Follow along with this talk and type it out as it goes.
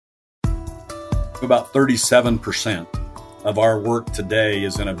About 37% of our work today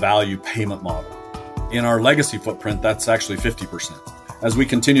is in a value payment model. In our legacy footprint, that's actually 50%. As we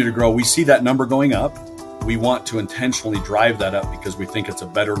continue to grow, we see that number going up. We want to intentionally drive that up because we think it's a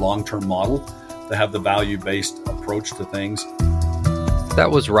better long-term model to have the value-based approach to things.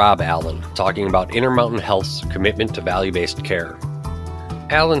 That was Rob Allen talking about Intermountain Health's commitment to value-based care.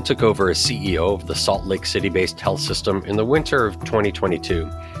 Allen took over as CEO of the Salt Lake City-based health system in the winter of 2022.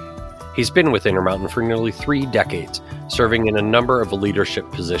 He's been with Intermountain for nearly 3 decades, serving in a number of leadership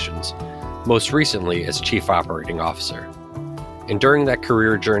positions, most recently as Chief Operating Officer. And during that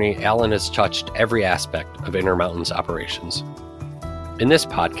career journey, Allen has touched every aspect of Intermountain's operations. In this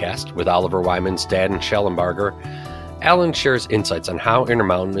podcast, with Oliver Wyman's Dan Schellenbarger, Allen shares insights on how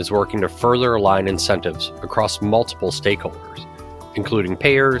Intermountain is working to further align incentives across multiple stakeholders, including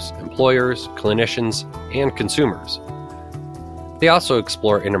payers, employers, clinicians, and consumers. They also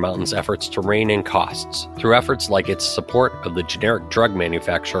explore Intermountain's efforts to rein in costs through efforts like its support of the generic drug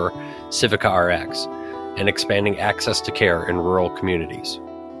manufacturer Civica Rx and expanding access to care in rural communities.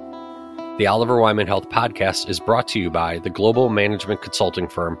 The Oliver Wyman Health Podcast is brought to you by the global management consulting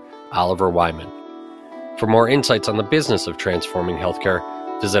firm Oliver Wyman. For more insights on the business of transforming healthcare,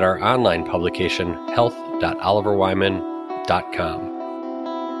 visit our online publication, health.oliverwyman.com.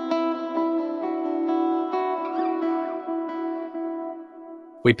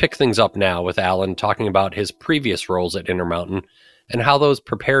 We pick things up now with Allen talking about his previous roles at Intermountain and how those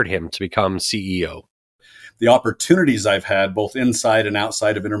prepared him to become CEO. The opportunities I've had, both inside and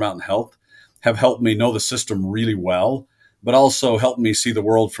outside of Intermountain Health, have helped me know the system really well, but also helped me see the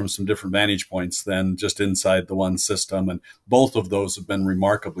world from some different vantage points than just inside the one system. And both of those have been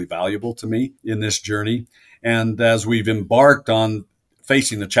remarkably valuable to me in this journey. And as we've embarked on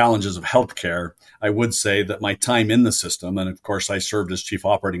facing the challenges of healthcare, I would say that my time in the system, and of course I served as Chief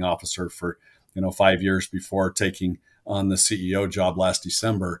Operating Officer for 5 years before taking on the CEO job last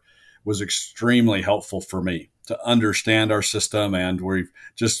December, was extremely helpful for me to understand our system. And we're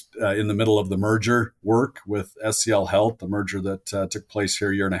just in the middle of the merger work with SCL Health, the merger that took place here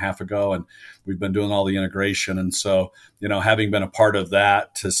a year and a half ago. And we've been doing all the integration. And so, having been a part of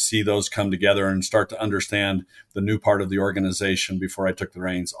that, to see those come together and start to understand the new part of the organization before I took the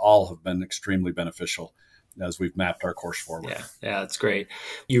reins, all have been extremely beneficial as we've mapped our course forward. Yeah, that's great.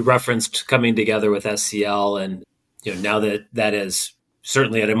 You referenced coming together with SCL, and now that is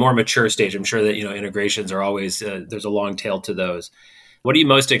certainly at a more mature stage. I'm sure that, integrations are always, there's a long tail to those. What are you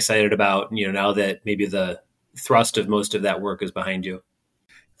most excited about, now that maybe the thrust of most of that work is behind you?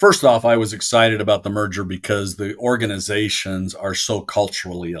 First off, I was excited about the merger because the organizations are so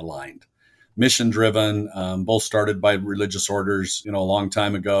culturally aligned, mission-driven, both started by religious orders, a long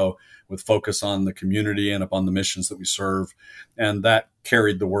time ago, with focus on the community and upon the missions that we serve. And that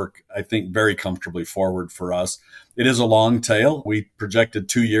carried the work, I think, very comfortably forward for us. It is a long tail. We projected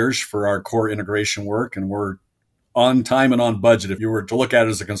 2 years for our core integration work, and we're on time and on budget. If you were to look at it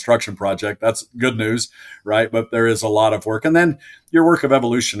as a construction project, that's good news, right? But there is a lot of work. And then your work of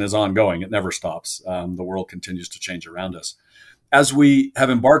evolution is ongoing. It never stops. The world continues to change around us. As we have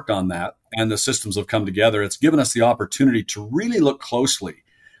embarked on that and the systems have come together, it's given us the opportunity to really look closely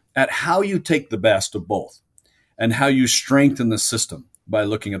at how you take the best of both and how you strengthen the system by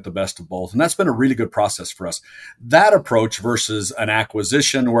looking at the best of both. And that's been a really good process for us. That approach versus an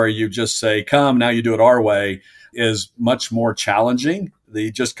acquisition where you just say, come, now you do it our way, is much more challenging. The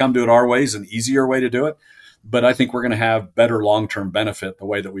just come do it our way is an easier way to do it. But I think we're going to have better long-term benefit the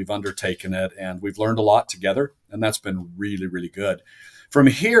way that we've undertaken it. And we've learned a lot together. And that's been really, really good. From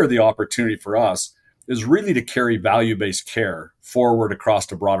here, the opportunity for us is really to carry value-based care forward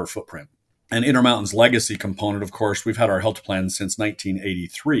across a broader footprint. And Intermountain's legacy component, of course, we've had our health plan since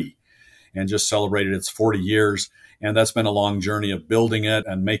 1983 and just celebrated its 40 years. And that's been a long journey of building it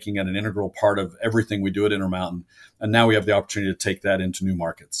and making it an integral part of everything we do at Intermountain. And now we have the opportunity to take that into new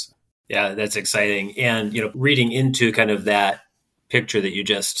markets. Yeah, that's exciting. And, reading into kind of that picture that you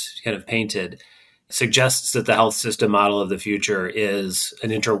just kind of painted suggests that the health system model of the future is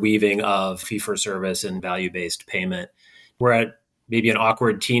an interweaving of fee-for-service and value-based payment. We're at maybe an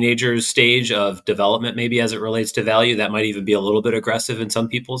awkward teenager's stage of development, maybe as it relates to value. That might even be a little bit aggressive in some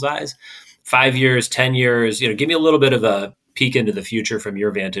people's eyes. 5 years, 10 years, give me a little bit of a peek into the future from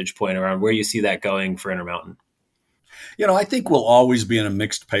your vantage point around where you see that going for Intermountain. I think we'll always be in a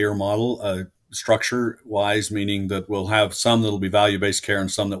mixed payer model, structure-wise, meaning that we'll have some that will be value-based care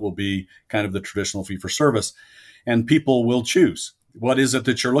and some that will be kind of the traditional fee-for-service. And people will choose. What is it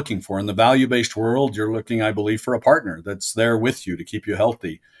that you're looking for? In the value-based world, you're looking, I believe, for a partner that's there with you to keep you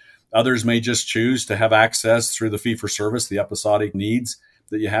healthy. Others may just choose to have access through the fee-for-service, the episodic needs,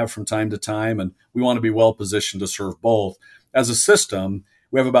 that you have from time to time. And we want to be well positioned to serve both. As a system,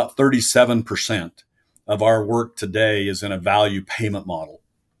 we have about 37% of our work today is in a value payment model.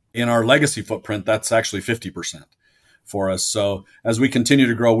 In our legacy footprint, that's actually 50% for us. So as we continue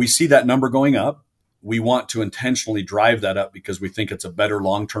to grow, we see that number going up. We want to intentionally drive that up because we think it's a better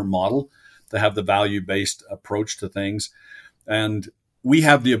long-term model to have the value-based approach to things. And we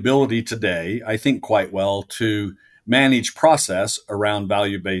have the ability today, I think quite well, to manage process around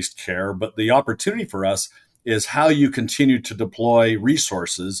value-based care. But the opportunity for us is how you continue to deploy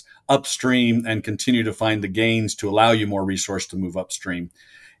resources upstream and continue to find the gains to allow you more resource to move upstream.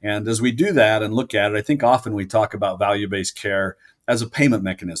 And as we do that and look at it, I think often we talk about value-based care as a payment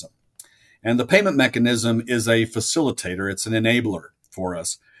mechanism. And the payment mechanism is a facilitator. It's an enabler for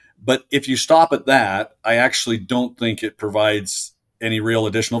us. But if you stop at that, I actually don't think it provides any real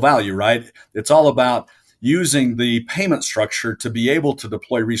additional value, right? It's all about using the payment structure to be able to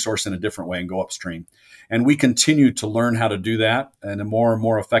deploy resource in a different way and go upstream. And we continue to learn how to do that in a more and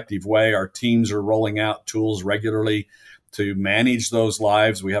more effective way. Our teams are rolling out tools regularly to manage those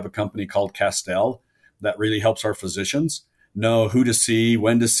lives. We have a company called Castell that really helps our physicians know who to see,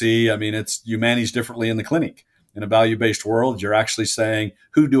 when to see. I mean, you manage differently in the clinic. In a value-based world, you're actually saying,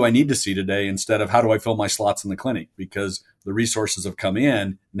 who do I need to see today instead of how do I fill my slots in the clinic? Because the resources have come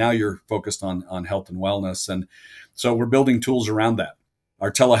in. Now you're focused on health and wellness. And so we're building tools around that. Our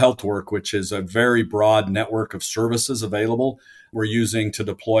telehealth work, which is a very broad network of services available, we're using to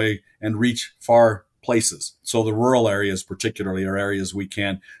deploy and reach far places. So the rural areas particularly are areas we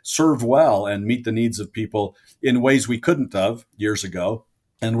can serve well and meet the needs of people in ways we couldn't have years ago.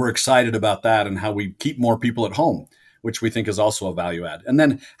 And we're excited about that and how we keep more people at home, which we think is also a value add. And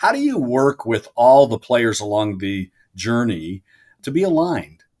then how do you work with all the players along the journey to be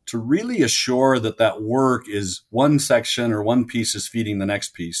aligned, to really assure that that work is one section or one piece is feeding the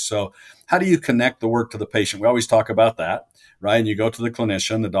next piece? So how do you connect the work to the patient? We always talk about that, right? And you go to the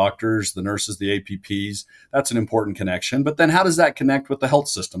clinician, the doctors, the nurses, the APPs. That's an important connection. But then how does that connect with the health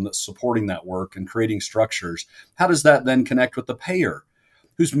system that's supporting that work and creating structures? How does that then connect with the payer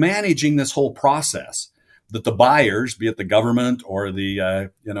who's managing this whole process, that the buyers, be it the government or the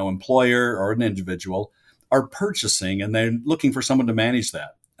employer or an individual, are purchasing, and they're looking for someone to manage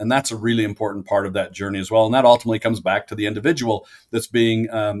that. And that's a really important part of that journey as well. And that ultimately comes back to the individual that's being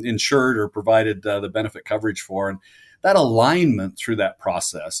insured or provided the benefit coverage for. And that alignment through that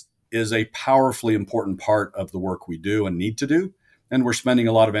process is a powerfully important part of the work we do and need to do. And we're spending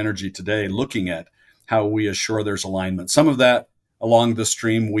a lot of energy today looking at how we assure there's alignment. Some of that along the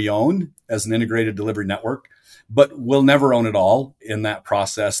stream we own as an integrated delivery network, but we'll never own it all in that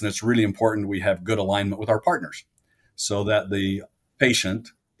process. And it's really important we have good alignment with our partners so that the patient,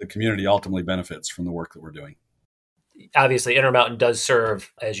 the community ultimately benefits from the work that we're doing. Obviously, Intermountain does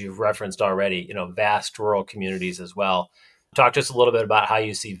serve, as you've referenced already, vast rural communities as well. Talk to us a little bit about how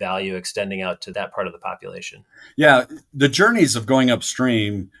you see value extending out to that part of the population. Yeah, the journeys of going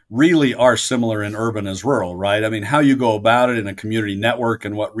upstream really are similar in urban as rural, right? I mean, how you go about it in a community network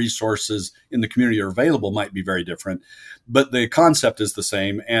and what resources in the community are available might be very different, but the concept is the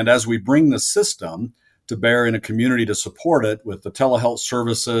same. And as we bring the system to bear in a community to support it with the telehealth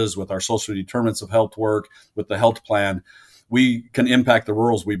services, with our social determinants of health work, with the health plan, we can impact the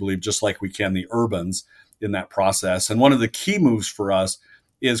rurals, we believe, just like we can the urbans in that process. And one of the key moves for us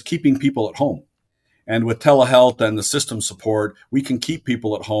is keeping people at home. And with telehealth and the system support, we can keep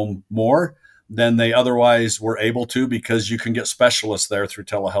people at home more than they otherwise were able to, because you can get specialists there through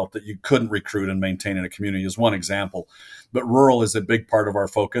telehealth that you couldn't recruit and maintain in a community, is one example. But rural is a big part of our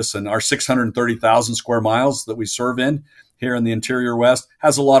focus. And our 630,000 square miles that we serve in here in the interior West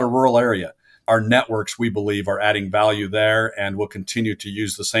has a lot of rural area. Our networks, we believe, are adding value there, and we'll continue to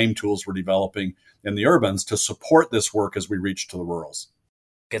use the same tools we're developing in the urbans to support this work as we reach to the rurals.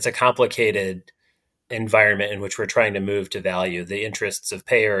 It's a complicated environment in which we're trying to move to value. The interests of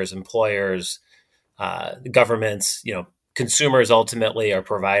payers, employers, governments, consumers ultimately are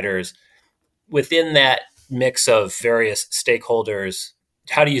providers. Within that mix of various stakeholders,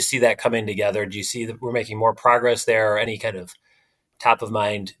 how do you see that coming together? Do you see that we're making more progress there, or any kind of top of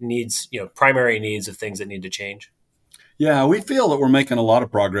mind needs, primary needs of things that need to change? Yeah, we feel that we're making a lot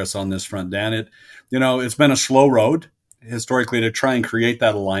of progress on this front, Dan. It's been a slow road historically to try and create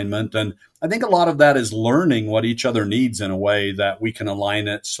that alignment. And I think a lot of that is learning what each other needs in a way that we can align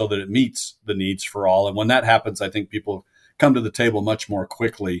it so that it meets the needs for all. And when that happens, I think people come to the table much more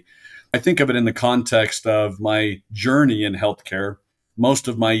quickly. I think of it in the context of my journey in healthcare. Most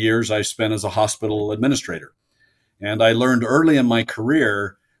of my years I spent as a hospital administrator. And I learned early in my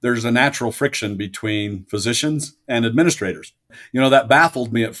career there's a natural friction between physicians and administrators. That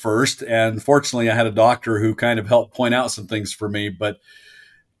baffled me at first. And fortunately, I had a doctor who kind of helped point out some things for me. But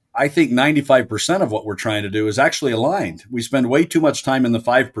I think 95% of what we're trying to do is actually aligned. We spend way too much time in the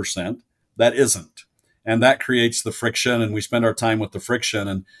 5% that isn't. And that creates the friction, and we spend our time with the friction.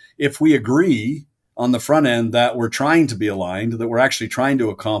 And if we agree on the front end that we're trying to be aligned, that we're actually trying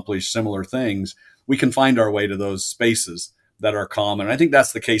to accomplish similar things, we can find our way to those spaces that are common. And I think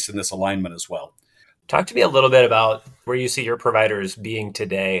that's the case in this alignment as well. Talk to me a little bit about where you see your providers being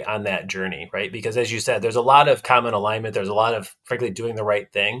today on that journey, right? Because as you said, there's a lot of common alignment. There's a lot of, frankly, doing the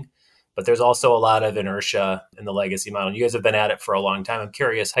right thing, but there's also a lot of inertia in the legacy model. You guys have been at it for a long time. I'm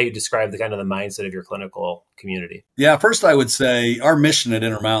curious how you describe the kind of the mindset of your clinical community. Yeah, first I would say our mission at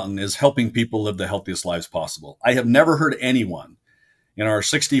Intermountain is helping people live the healthiest lives possible. I have never heard anyone in our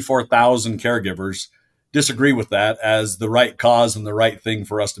 64,000 caregivers disagree with that as the right cause and the right thing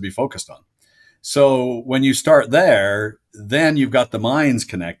for us to be focused on. So when you start there, then you've got the minds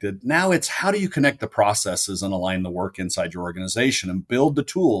connected. Now it's how do you connect the processes and align the work inside your organization and build the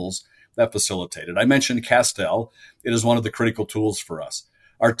tools that facilitate it. I mentioned Castell. It is one of the critical tools for us.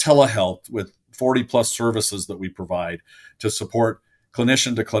 Our telehealth with 40 plus services that we provide to support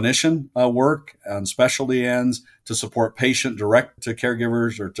clinician to clinician work on specialty ends, to support patient direct to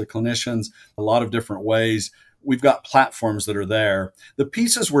caregivers or to clinicians, a lot of different ways. We've got platforms that are there. The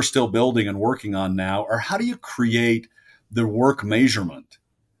pieces we're still building and working on now are how do you create the work measurement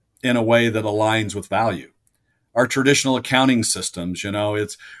in a way that aligns with value? Our traditional accounting systems,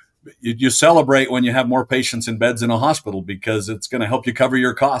 you celebrate when you have more patients in beds in a hospital because it's going to help you cover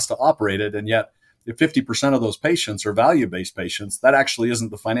your cost to operate it. And yet if 50% of those patients are value-based patients, that actually isn't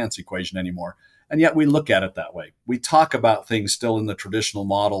the finance equation anymore. And yet we look at it that way. We talk about things still in the traditional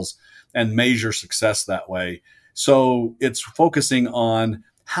models and measure success that way. So it's focusing on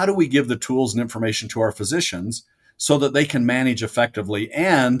how do we give the tools and information to our physicians so that they can manage effectively,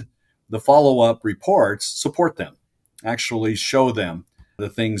 and the follow-up reports support them, actually show them the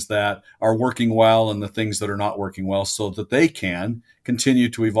things that are working well and the things that are not working well so that they can continue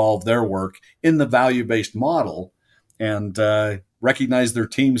to evolve their work in the value-based model and recognize their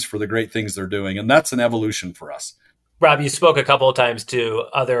teams for the great things they're doing. And that's an evolution for us. Rob, you spoke a couple of times to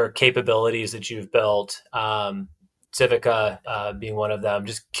other capabilities that you've built, Civica being one of them.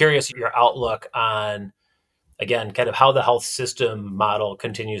 Just curious your outlook on, again, kind of how the health system model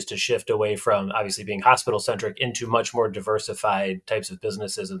continues to shift away from obviously being hospital-centric into much more diversified types of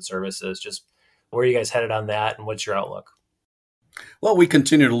businesses and services. Just where are you guys headed on that, and what's your outlook? Well, we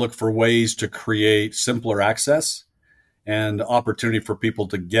continue to look for ways to create simpler access and opportunity for people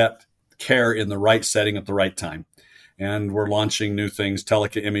to get care in the right setting at the right time. And we're launching new things.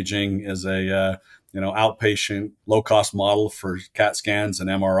 Teleimaging is a outpatient low-cost model for CAT scans and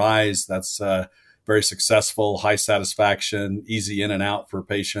MRIs. That's very successful, high satisfaction, easy in and out for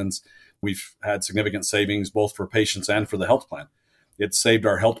patients. We've had significant savings both for patients and for the health plan. It's saved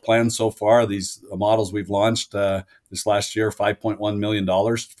our health plan so far. These models we've launched this last year, $5.1 million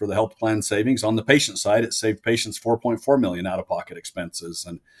for the health plan savings. On the patient side, it saved patients $4.4 million out-of-pocket expenses.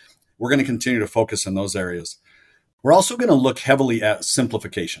 And we're going to continue to focus in those areas. We're also going to look heavily at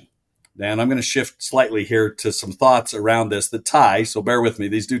simplification. And I'm going to shift slightly here to some thoughts around this that tie, so bear with me.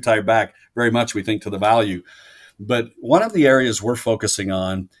 These do tie back very much, we think, to the value. But one of the areas we're focusing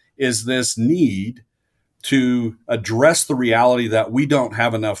on is this need to address the reality that we don't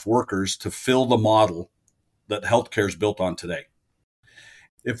have enough workers to fill the model that healthcare is built on today.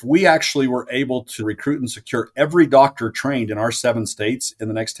 If we actually were able to recruit and secure every doctor trained in our 7 states in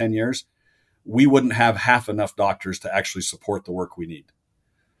the next 10 years, we wouldn't have half enough doctors to actually support the work we need.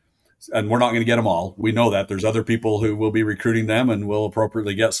 And we're not going to get them all. We know that. There's other people who will be recruiting them and will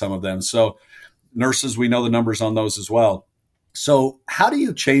appropriately get some of them. So nurses, we know the numbers on those as well. So how do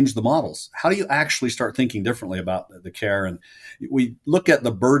you change the models? How do you actually start thinking differently about the care? And we look at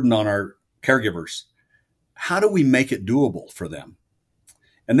the burden on our caregivers. How do we make it doable for them?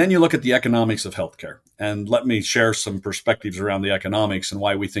 And then you look at the economics of healthcare. And let me share some perspectives around the economics and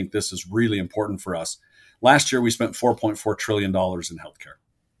why we think this is really important for us. Last year, we spent $4.4 trillion in healthcare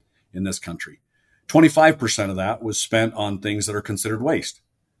in this country. 25% of that was spent on things that are considered waste.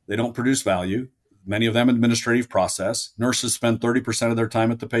 They don't produce value. Many of them administrative process. Nurses spend 30% of their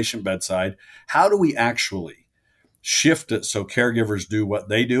time at the patient bedside. How do we actually shift it so caregivers do what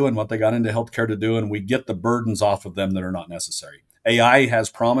they do and what they got into healthcare to do, and we get the burdens off of them that are not necessary? AI has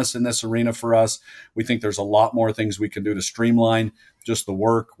promise in this arena for us. We think there's a lot more things we can do to streamline just the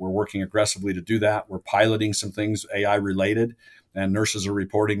work. We're working aggressively to do that. We're piloting some things AI related, and nurses are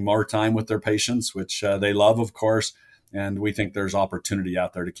reporting more time with their patients, which they love, of course. And we think there's opportunity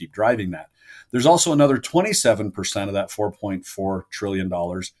out there to keep driving that. There's also another 27% of that $4.4 trillion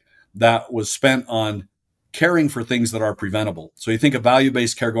that was spent on caring for things that are preventable. So you think of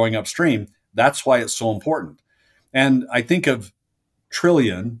value-based care going upstream, that's why it's so important. And I think of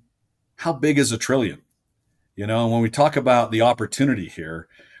trillion, how big is a trillion? You know, when we talk about the opportunity here,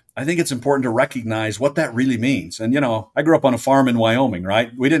 I think it's important to recognize what that really means. And, you know, I grew up on a farm in Wyoming,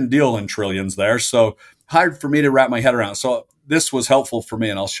 right? We didn't deal in trillions there. So hard for me to wrap my head around. So this was helpful for me,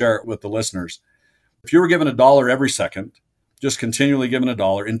 and I'll share it with the listeners. If you were given $1 every second, just continually given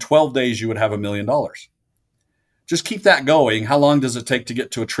 $1, in 12 days, you would have $1 million. Just keep that going. How long does it take to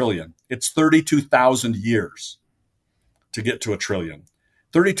get to a trillion? It's 32,000 years to get to a trillion.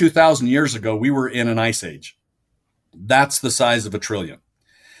 32,000 years ago, we were in an ice age. That's the size of a trillion.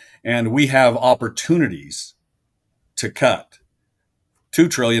 And we have opportunities to cut 2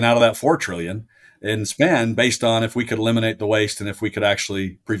 trillion out of that 4 trillion and spend based on if we could eliminate the waste and if we could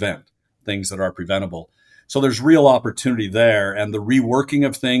actually prevent things that are preventable. So there's real opportunity there. And the reworking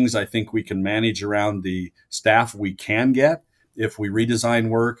of things, I think we can manage around the staff we can get if we redesign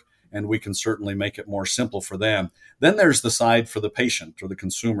work, and we can certainly make it more simple for them. Then there's the side for the patient or the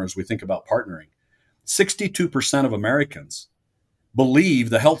consumer as we think about partnering. 62% of Americans believe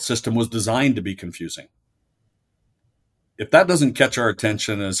the health system was designed to be confusing. If that doesn't catch our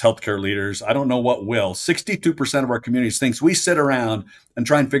attention as healthcare leaders, I don't know what will. 62% of our communities thinks we sit around and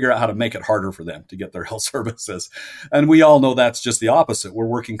try and figure out how to make it harder for them to get their health services. And we all know that's just the opposite. We're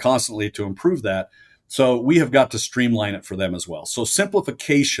working constantly to improve that. So we have got to streamline it for them as well. So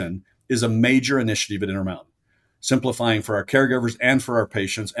simplification is a major initiative at Intermountain, simplifying for our caregivers and for our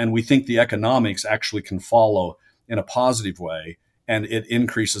patients. And we think the economics actually can follow in a positive way. And it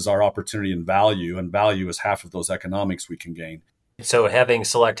increases our opportunity and value is half of those economics we can gain. So having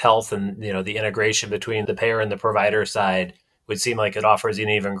Select Health and, you know, the integration between the payer and the provider side would seem like it offers an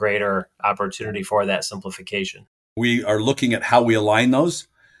even greater opportunity for that simplification. We are looking at how we align those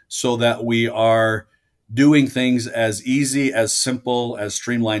so that we are doing things as easy, as simple, as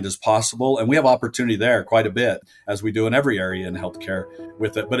streamlined as possible. And we have opportunity there quite a bit, as we do in every area in healthcare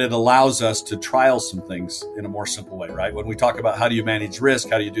with it. But it allows us to trial some things in a more simple way, right? When we talk about how do you manage risk,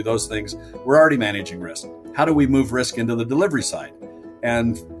 how do you do those things, we're already managing risk. How do we move risk into the delivery side?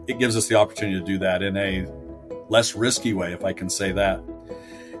 And it gives us the opportunity to do that in a less risky way, if I can say that,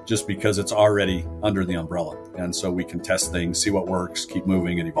 just because it's already under the umbrella. And so we can test things, see what works, keep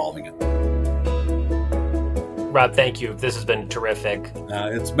moving and evolving it. Rob, thank you. This has been terrific.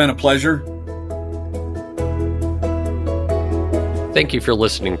 It's been a pleasure. Thank you for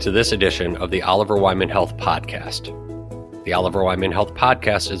listening to this edition of the Oliver Wyman Health Podcast. The Oliver Wyman Health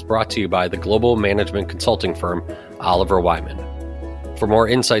Podcast is brought to you by the global management consulting firm Oliver Wyman. For more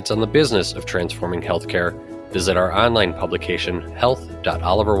insights on the business of transforming healthcare, visit our online publication,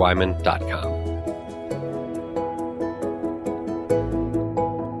 health.oliverwyman.com.